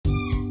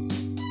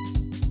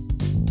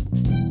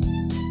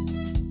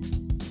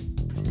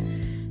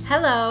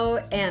Hello,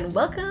 and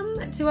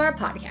welcome to our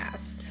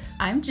podcast.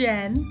 I'm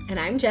Jen. And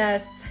I'm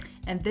Jess.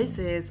 And this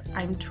is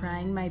I'm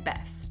Trying My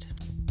Best.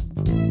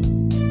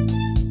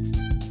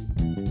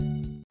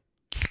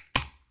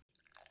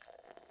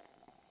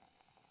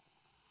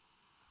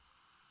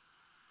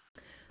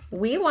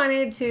 We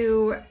wanted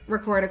to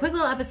record a quick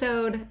little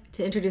episode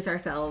to introduce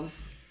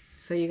ourselves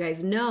so you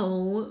guys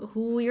know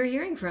who you're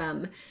hearing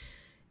from.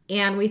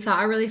 And we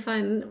thought a really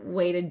fun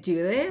way to do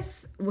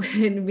this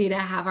would be to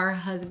have our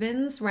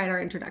husbands write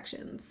our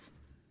introductions.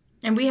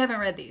 And we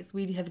haven't read these.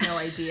 We have no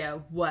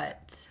idea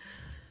what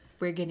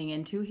we're getting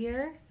into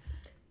here.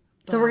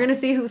 So we're going to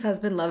see whose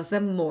husband loves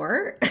them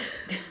more.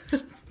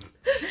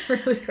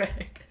 Really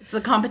quick. It's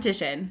a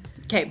competition.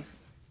 Okay.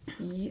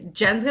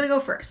 Jen's going to go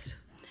first.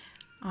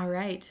 All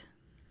right.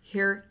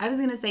 I was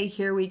going to say,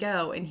 here we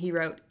go. And he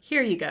wrote,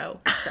 here you go.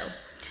 So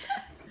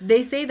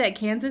they say that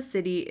Kansas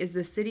City is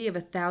the city of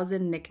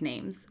 1,000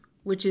 nicknames,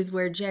 which is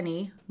where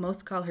Jenny,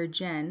 most call her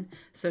Jen,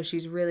 so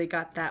she's really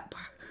got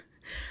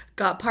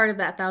part of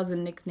that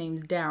 1,000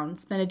 nicknames down,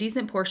 spent a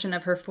decent portion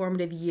of her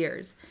formative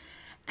years.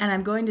 And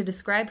I'm going to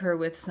describe her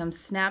with some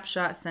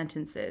snapshot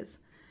sentences.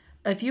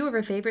 A few of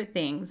her favorite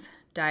things: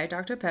 Diet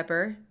Dr.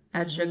 Pepper,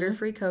 add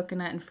sugar-free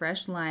coconut and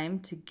fresh lime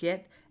to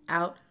get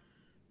out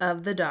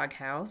of the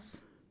doghouse.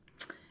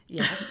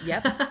 Yeah,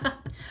 yep.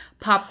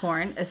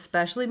 Popcorn,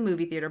 especially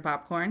movie theater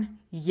popcorn.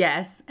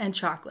 Yes, and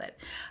chocolate.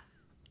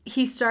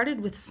 He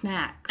started with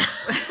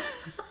snacks.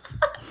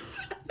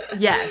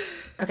 Yes.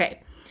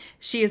 Okay.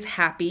 She is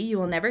happy. You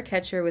will never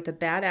catch her with a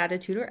bad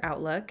attitude or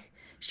outlook.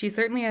 She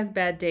certainly has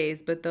bad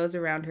days, but those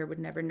around her would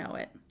never know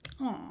it.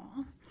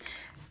 Aww.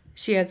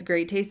 She has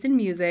great taste in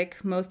music.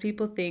 Most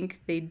people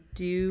think they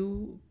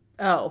do,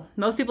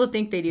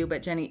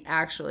 but Jenny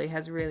actually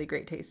has really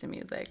great taste in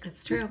music.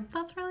 It's true.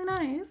 That's really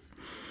nice.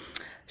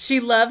 She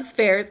loves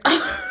fairs.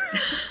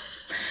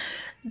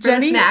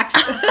 Jenny, snacks.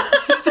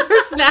 For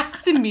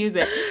snacks and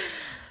music.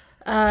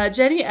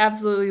 Jenny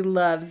absolutely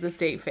loves the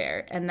state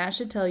fair, and that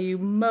should tell you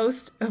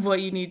most of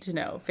what you need to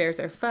know. Fairs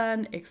are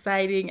fun,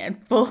 exciting,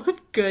 and full of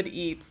good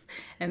eats.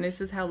 And this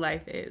is how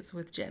life is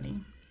with Jenny.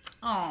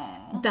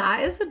 Aww.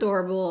 That is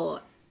adorable.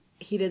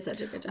 He did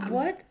such a good job.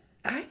 What?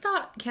 I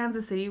thought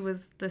Kansas City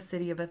was the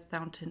city of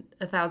 1,000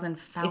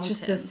 fountains. It's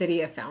just the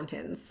city of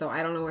fountains, so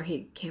I don't know where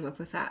he came up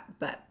with that,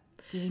 but...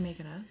 Did he make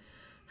it up?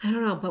 I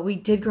don't know, but we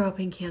did grow up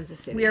in Kansas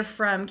City. We are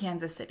from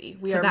Kansas City.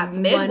 We so are that's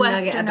Midwesterners. one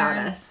nugget about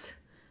us.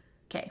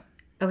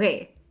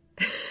 Okay.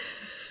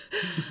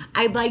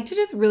 I'd like to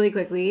just really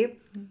quickly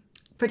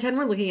pretend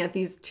we're looking at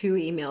these two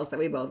emails that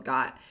we both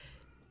got.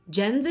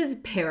 Jen's is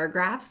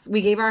paragraphs. We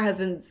gave our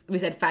husbands, we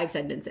said 5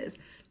 sentences.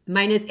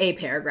 Mine is a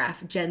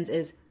paragraph. Jen's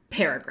is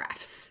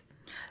paragraphs.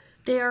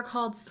 They are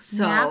called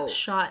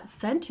snapshot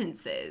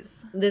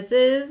sentences. This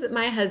is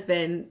my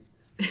husband,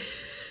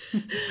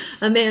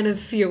 a man of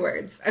few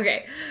words.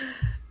 Okay.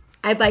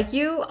 I'd like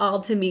you all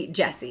to meet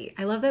Jessie.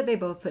 I love that they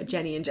both put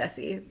Jenny and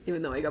Jessie,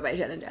 even though we go by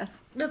Jen and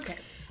Jess. That's okay.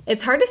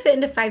 It's hard to fit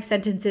into 5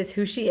 sentences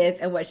who she is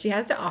and what she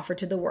has to offer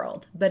to the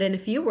world. But in a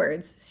few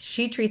words,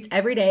 she treats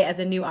every day as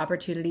a new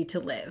opportunity to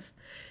live.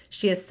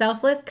 She is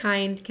selfless,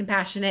 kind,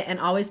 compassionate, and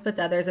always puts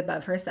others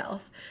above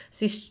herself.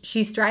 So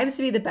she strives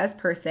to be the best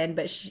person,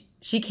 but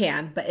she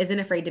can, but isn't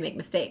afraid to make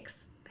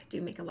mistakes. I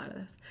do make a lot of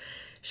those.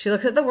 She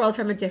looks at the world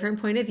from a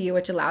different point of view,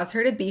 which allows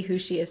her to be who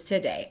she is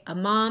today. A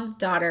mom,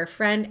 daughter,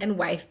 friend, and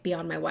wife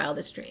beyond my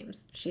wildest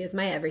dreams. She is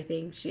my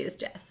everything. She is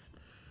Jess.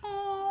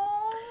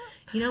 Aww.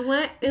 You know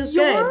what? It was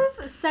Yours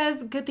good.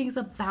 says good things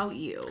about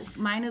you.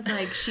 Mine is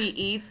like she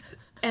eats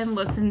and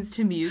listens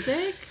to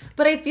music.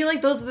 But I feel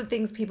like those are the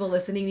things people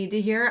listening need to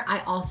hear.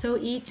 I also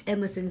eat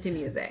and listen to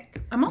music.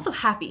 I'm also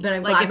happy. But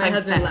I'm glad my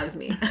husband loves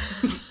me.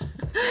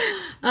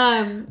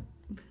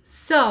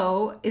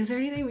 So, is there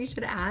anything we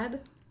should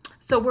add?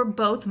 So we're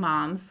both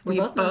moms.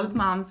 We're both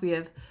moms. We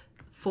have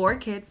 4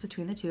 kids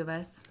between the 2 of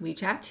us. We each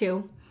have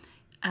 2.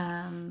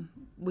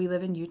 We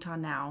live in Utah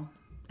now.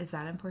 Is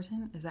that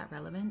important? Is that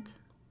relevant?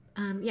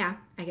 Yeah,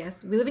 I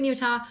guess. We live in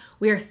Utah.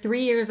 We are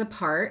 3 years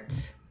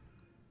apart,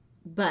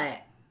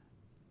 but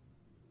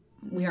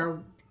we are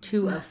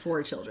 2 of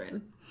 4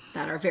 children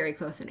that are very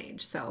close in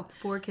age. So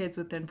 4 kids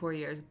within 4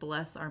 years.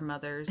 Bless our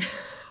mother's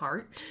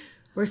heart.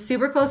 We're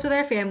super close with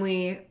our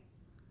family.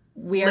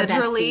 We are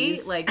literally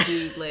besties. Like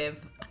we live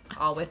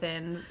all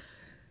within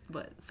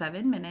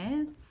 7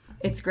 minutes.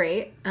 It's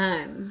great.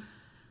 And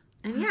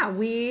yeah,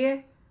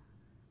 we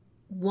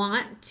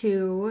want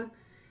you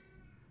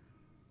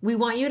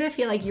to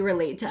feel like you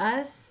relate to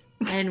us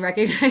and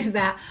recognize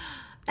that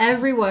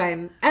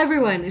everyone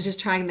is just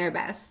trying their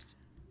best.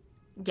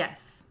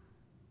 Yes.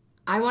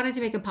 I wanted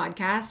to make a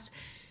podcast,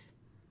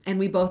 and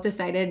we both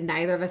decided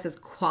neither of us is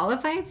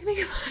qualified to make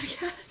a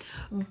podcast.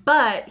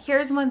 But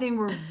here's one thing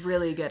we're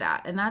really good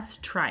at, and that's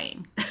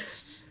trying.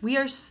 We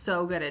are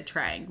so good at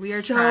trying. We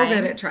are so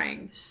good at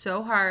trying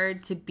so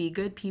hard to be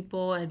good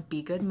people and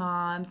be good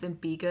moms and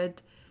be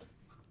good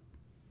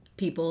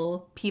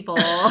people.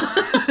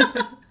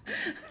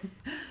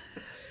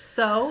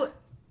 So,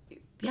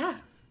 yeah,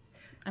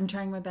 I'm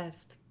trying my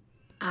best.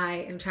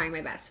 I am trying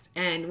my best.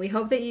 And we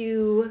hope that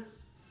you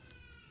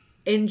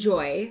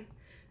enjoy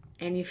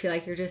and you feel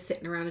like you're just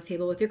sitting around a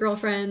table with your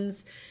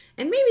girlfriends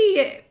and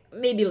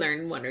maybe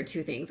learn one or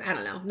two things. I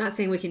don't know. Not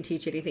saying we can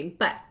teach anything,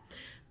 but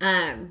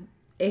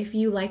if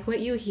you like what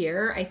you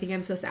hear, I think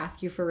I'm supposed to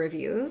ask you for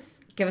reviews.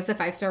 Give us a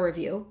 5-star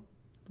review.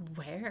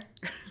 Where?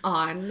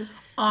 On the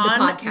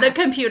podcast. The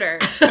computer.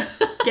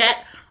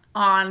 Get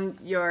on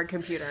your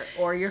computer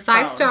or your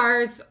phone. 5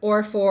 stars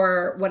or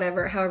for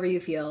whatever, however you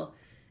feel.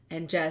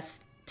 And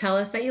just tell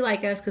us that you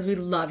like us because we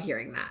love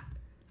hearing that.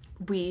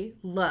 We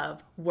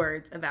love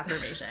words of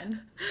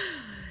affirmation.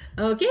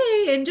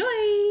 Okay, enjoy.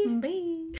 Bye.